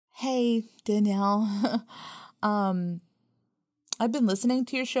Hey, Danielle. I've been listening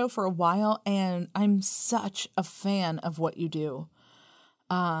to your show for a while, and I'm such a fan of what you do.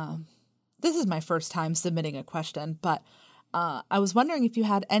 This is my first time submitting a question, but I was wondering if you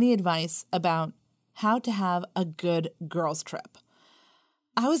had any advice about how to have a good girls' trip.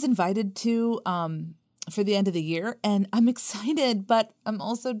 I was invited to for the end of the year, and I'm excited, but I'm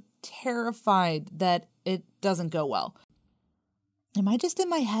also terrified that it doesn't go well. Am I just in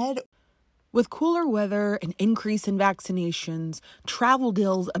my head? With cooler weather, an increase in vaccinations, travel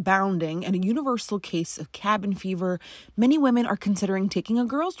deals abounding, and a universal case of cabin fever, many women are considering taking a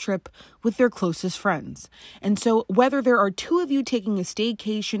girls' trip with their closest friends. And so, whether there are two of you taking a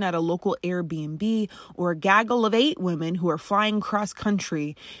staycation at a local Airbnb or a gaggle of 8 women who are flying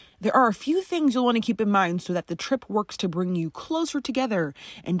cross-country, there are a few things you'll want to keep in mind so that the trip works to bring you closer together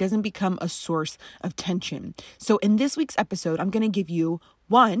and doesn't become a source of tension. So in this week's episode, I'm going to give you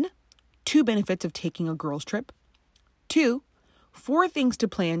 1, 2 benefits of taking a girls' trip. 2, 4 things to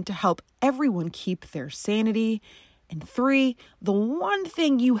plan to help everyone keep their sanity. And 3, the one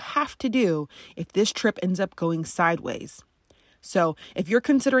thing you have to do if this trip ends up going sideways. So if you're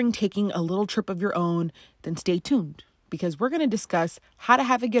considering taking a little trip of your own, then stay tuned, because we're going to discuss how to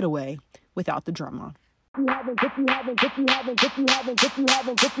have a getaway without the drama. If you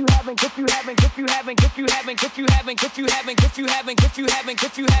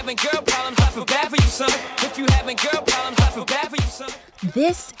having girl problems, I feel bad for you, son. If you having girl problems, I feel bad for you, son.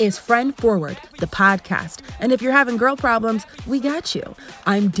 This is Friend Forward, the podcast. And if you're having girl problems, we got you.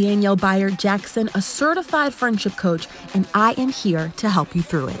 I'm Danielle Bayard Jackson, a certified friendship coach, and I am here to help you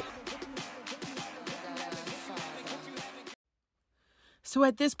through it. So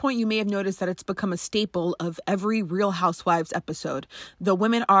at this point, you may have noticed that it's become a staple of every Real Housewives episode. The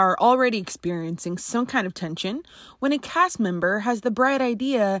women are already experiencing some kind of tension when a cast member has the bright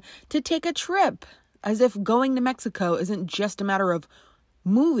idea to take a trip, as if going to Mexico isn't just a matter of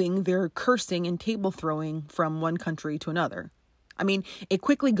moving their cursing and table throwing from one country to another. I mean, it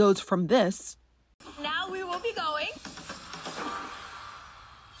quickly goes from this. Now we will be going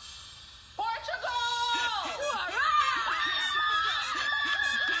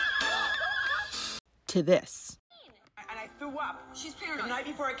to this. And I threw up. She's paranoid. The night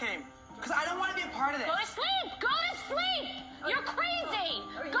before I came. Because I don't want to be a part of this. Go to sleep! Go to sleep! You're crazy!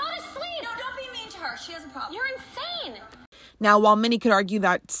 Go to sleep! No, don't be mean to her. She has a problem. You're insane! Now, while many could argue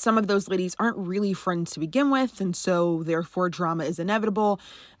that some of those ladies aren't really friends to begin with, and so therefore drama is inevitable,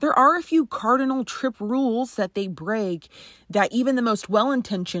 there are a few cardinal trip rules that they break that even the most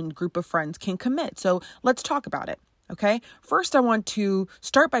well-intentioned group of friends can commit. So let's talk about it. Okay. First, I want to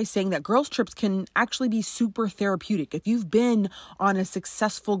start by saying that girls' trips can actually be super therapeutic. If you've been on a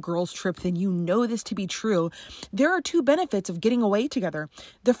successful girls' trip, then you know this to be true. There are 2 benefits of getting away together.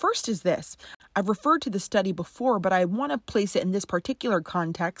 The first is this. I've referred to the study before, but I want to place it in this particular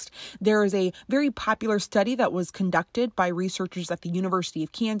context. There is a very popular study that was conducted by researchers at the University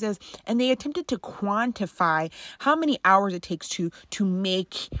of Kansas, and they attempted to quantify how many hours it takes to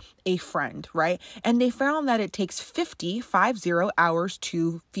make a friend, right? And they found that it takes 50 hours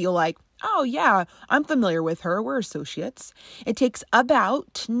to feel like, oh yeah, I'm familiar with her, we're associates. It takes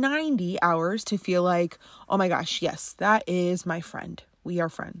about 90 hours to feel like, oh my gosh, yes, that is my friend. We are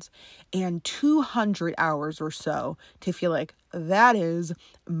friends. And 200 hours or so to feel like that is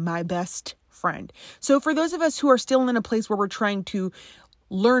my best friend. So for those of us who are still in a place where we're trying to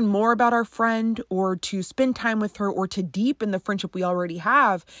learn more about our friend or to spend time with her or to deepen the friendship we already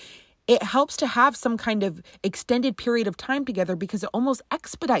have, it helps to have some kind of extended period of time together because it almost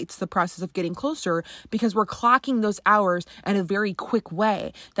expedites the process of getting closer because we're clocking those hours in a very quick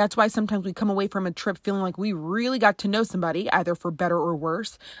way. That's why sometimes we come away from a trip feeling like we really got to know somebody, either for better or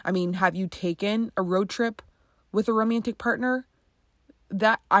worse. I mean, have you taken a road trip with a romantic partner?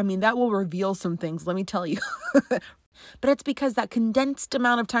 That will reveal some things, let me tell you. But it's because that condensed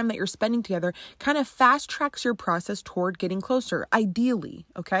amount of time that you're spending together kind of fast tracks your process toward getting closer, ideally,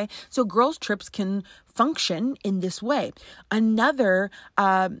 okay? So girls' trips can function in this way. Another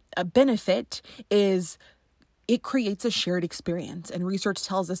benefit is it creates a shared experience. And research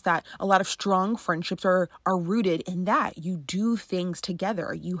tells us that a lot of strong friendships are rooted in that. You do things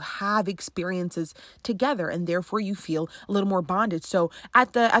together. You have experiences together, and therefore you feel a little more bonded. So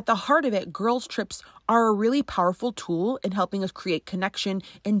at the heart of it, girls' trips are a really powerful tool in helping us create connection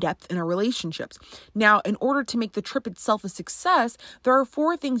and depth in our relationships. Now, in order to make the trip itself a success, there are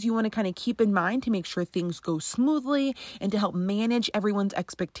 4 things you want to kind of keep in mind to make sure things go smoothly and to help manage everyone's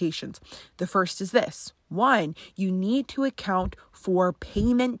expectations. The first is this. 1, you need to account for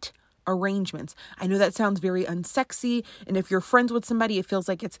payment arrangements. I know that sounds very unsexy, and if you're friends with somebody, it feels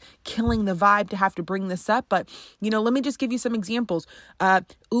like it's killing the vibe to have to bring this up, but, let me just give you some examples.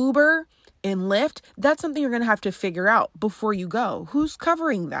 Uber and Lyft, that's something you're going to have to figure out before you go. Who's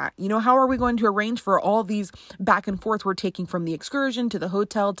covering that? How are we going to arrange for all these back and forth we're taking from the excursion to the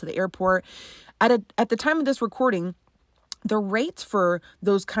hotel to the airport? At the time of this recording, the rates for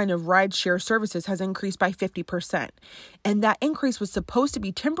those kind of rideshare services has increased by 50%. And that increase was supposed to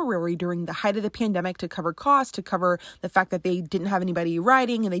be temporary during the height of the pandemic to cover costs, to cover the fact that they didn't have anybody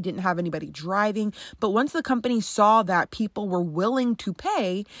riding and they didn't have anybody driving. But once the company saw that people were willing to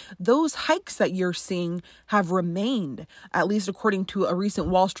pay, those hikes that you're seeing have remained, at least according to a recent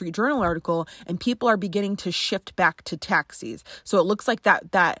Wall Street Journal article, and people are beginning to shift back to taxis. So it looks like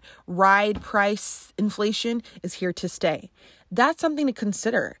that ride price inflation is here to stay. That's something to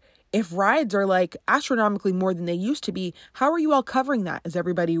consider. If rides are like astronomically more than they used to be, how are you all covering that? Is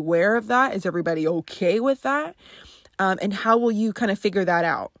everybody aware of that? Is everybody okay with that? And how will you kind of figure that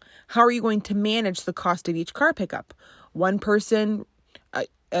out? How are you going to manage the cost of each car pickup? One person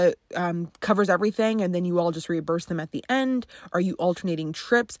covers everything and then you all just reimburse them at the end? Are you alternating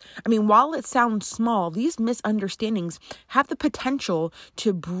trips? I mean, while it sounds small, these misunderstandings have the potential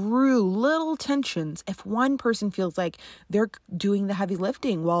to brew little tensions if one person feels like they're doing the heavy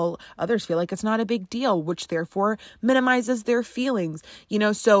lifting while others feel like it's not a big deal, which therefore minimizes their feelings.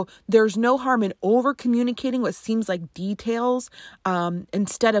 So there's no harm in over communicating what seems like details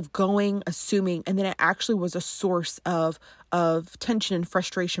instead of assuming, and then it actually was a source of tension and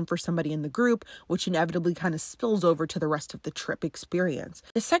frustration for somebody in the group, which inevitably kind of spills over to the rest of the trip experience.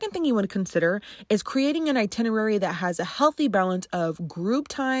 The second thing you want to consider is creating an itinerary that has a healthy balance of group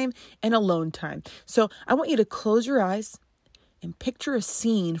time and alone time. So I want you to close your eyes and picture a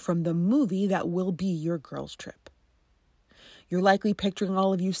scene from the movie that will be your girls' trip. You're likely picturing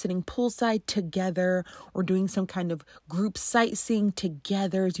all of you sitting poolside together or doing some kind of group sightseeing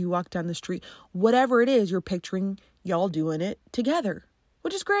together as you walk down the street. Whatever it is, you're picturing y'all doing it together,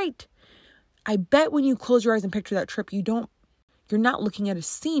 which is great. I bet when you close your eyes and picture that trip, you're not looking at a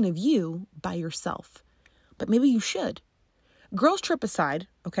scene of you by yourself, but maybe you should. Girls' trip aside,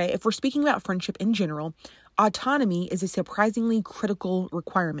 okay, if we're speaking about friendship in general, autonomy is a surprisingly critical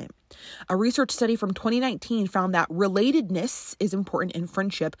requirement. A research study from 2019 found that relatedness is important in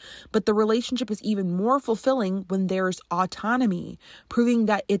friendship, but the relationship is even more fulfilling when there's autonomy, proving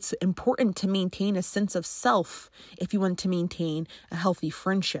that it's important to maintain a sense of self if you want to maintain a healthy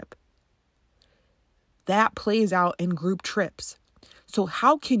friendship. That plays out in group trips. So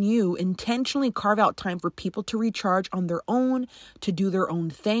how can you intentionally carve out time for people to recharge on their own, to do their own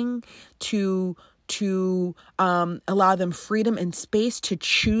thing, to allow them freedom and space to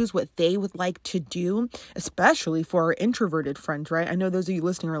choose what they would like to do, especially for our introverted friends, right? I know those of you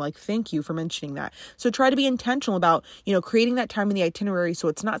listening are like, thank you for mentioning that. So try to be intentional about, creating that time in the itinerary so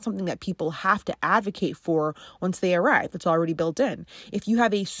it's not something that people have to advocate for once they arrive. It's already built in. If you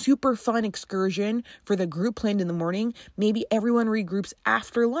have a super fun excursion for the group planned in the morning, maybe everyone regroups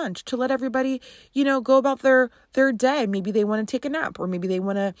after lunch to let everybody, go about their day. Maybe they want to take a nap, or maybe they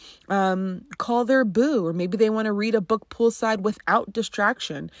want to call their boo, or maybe they want to read a book poolside without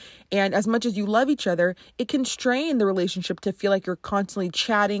distraction. And as much as you love each other, it can strain the relationship to feel like you're constantly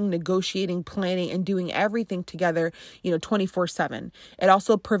chatting, negotiating, planning, and doing everything together, 24/7. It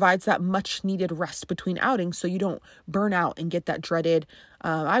also provides that much needed rest between outings so you don't burn out and get that dreaded,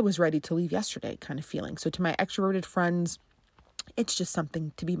 I was ready to leave yesterday kind of feeling. So to my extroverted friends, it's just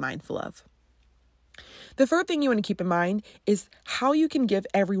something to be mindful of. The third thing you want to keep in mind is how you can give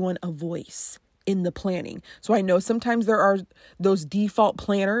everyone a voice in the planning. So I know sometimes there are those default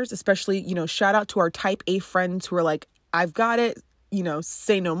planners, especially, shout out to our type A friends who are like, I've got it,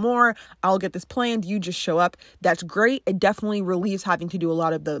 say no more. I'll get this planned. You just show up. That's great. It definitely relieves having to do a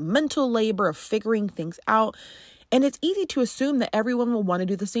lot of the mental labor of figuring things out. And it's easy to assume that everyone will want to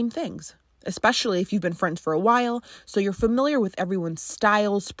do the same things, especially if you've been friends for a while. So you're familiar with everyone's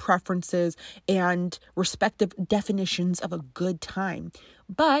styles, preferences, and respective definitions of a good time.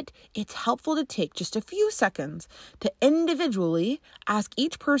 But it's helpful to take just a few seconds to individually ask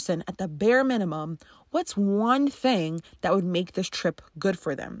each person at the bare minimum, what's one thing that would make this trip good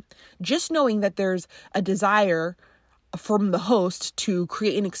for them? Just knowing that there's a desire from the host to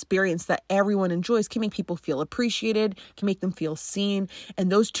create an experience that everyone enjoys can make people feel appreciated, can make them feel seen.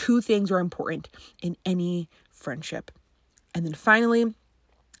 And those two things are important in any friendship. And then finally,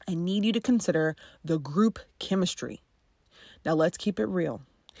 I need you to consider the group chemistry. Now let's keep it real.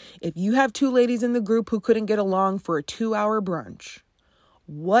 If you have two ladies in the group who couldn't get along for a 2-hour brunch,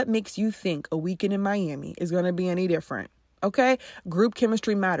 what makes you think a weekend in Miami is going to be any different? Okay. Group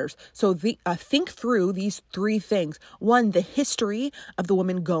chemistry matters. So think through these 3 things. 1, the history of the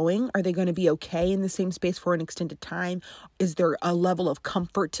women going. Are they going to be okay in the same space for an extended time? Is there a level of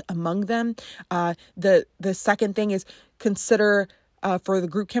comfort among them? The second thing is consider for the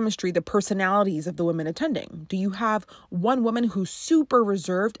group chemistry, the personalities of the women attending. Do you have one woman who's super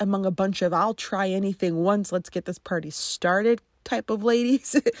reserved among a bunch of I'll try anything once, let's get this party started type of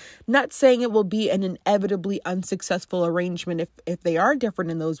ladies? Not saying it will be an inevitably unsuccessful arrangement if they are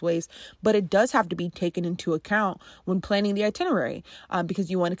different in those ways, but it does have to be taken into account when planning the itinerary, because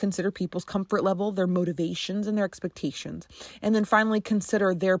you want to consider people's comfort level, their motivations, and their expectations. And then finally,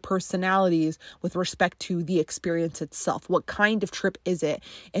 consider their personalities with respect to the experience itself. What kind of trip is it?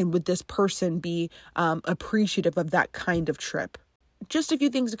 And would this person be appreciative of that kind of trip? Just a few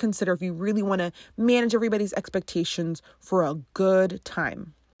things to consider if you really want to manage everybody's expectations for a good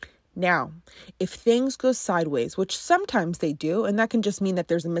time. Now, if things go sideways, which sometimes they do, and that can just mean that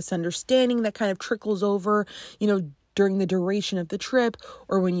there's a misunderstanding that kind of trickles over, during the duration of the trip,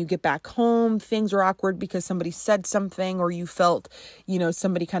 or when you get back home, things are awkward because somebody said something, or you felt,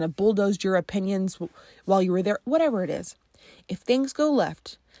 somebody kind of bulldozed your opinions while you were there, whatever it is. If things go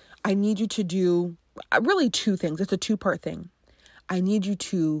left, I need you to do really 2 things. It's a 2-part thing. I need you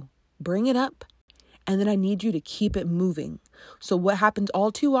to bring it up, and then I need you to keep it moving. So what happens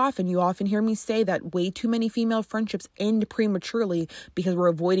all too often, you often hear me say that way too many female friendships end prematurely because we're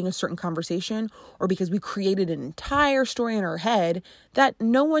avoiding a certain conversation, or because we created an entire story in our head that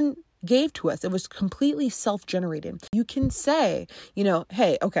no one gave to us. It was completely self-generated. You can say,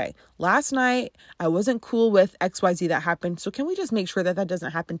 hey, okay, last night I wasn't cool with XYZ that happened. So can we just make sure that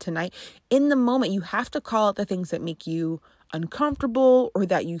doesn't happen tonight? In the moment, you have to call out the things that make you uncomfortable, or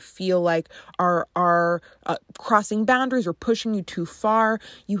that you feel like are crossing boundaries or pushing you too far.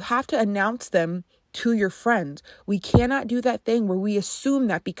 You have to announce them to your friends. We cannot do that thing where we assume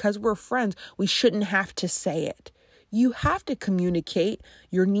that because we're friends, we shouldn't have to say it. You have to communicate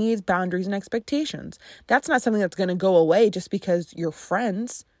your needs, boundaries, and expectations. That's not something that's going to go away just because you're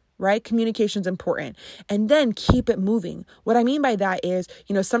friends, right? Communication is important. And then keep it moving. What I mean by that is,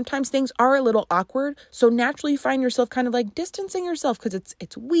 sometimes things are a little awkward. So naturally you find yourself kind of like distancing yourself because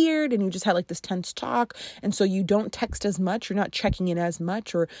it's weird and you just had like this tense talk. And so you don't text as much. You're not checking in as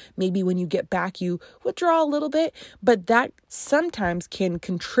much. Or maybe when you get back, you withdraw a little bit. But that sometimes can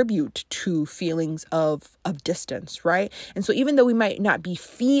contribute to feelings of distance, right? And so even though we might not be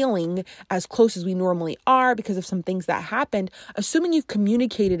feeling as close as we normally are because of some things that happened, assuming you've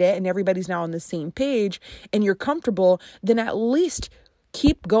communicated it and everybody's now on the same page and you're comfortable, then at least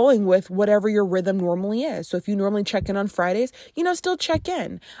keep going with whatever your rhythm normally is. So if you normally check in on Fridays, still check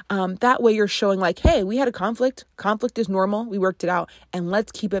in. That way you're showing like, hey, we had a conflict. Conflict is normal. We worked it out, and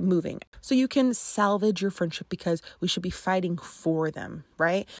let's keep it moving. So you can salvage your friendship, because we should be fighting for them,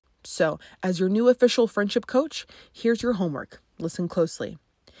 right? So as your new official friendship coach, here's your homework. Listen closely.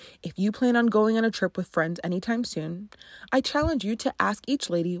 If you plan on going on a trip with friends anytime soon, I challenge you to ask each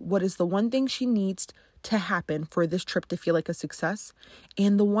lady what is the one thing she needs to happen for this trip to feel like a success,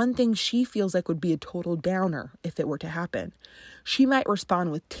 and the one thing she feels like would be a total downer if it were to happen. She might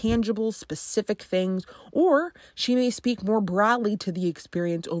respond with tangible, specific things, or she may speak more broadly to the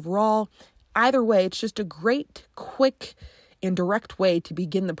experience overall. Either way, it's just a great, quick, and direct way to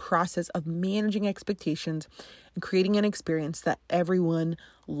begin the process of managing expectations and creating an experience that everyone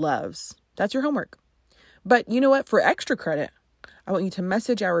loves. That's your homework. But you know what? For extra credit, I want you to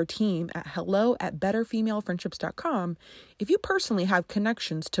message our team at hello@betterfemalefriendships.com if you personally have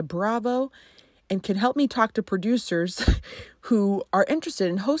connections to Bravo and can help me talk to producers who are interested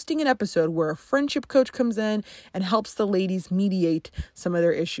in hosting an episode where a friendship coach comes in and helps the ladies mediate some of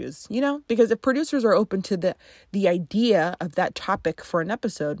their issues. Because if producers are open to the idea of that topic for an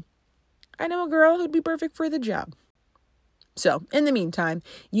episode, I know a girl who'd be perfect for the job. So in the meantime,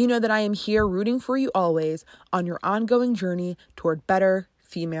 you know that I am here rooting for you always on your ongoing journey toward better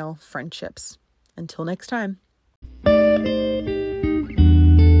female friendships. Until next time.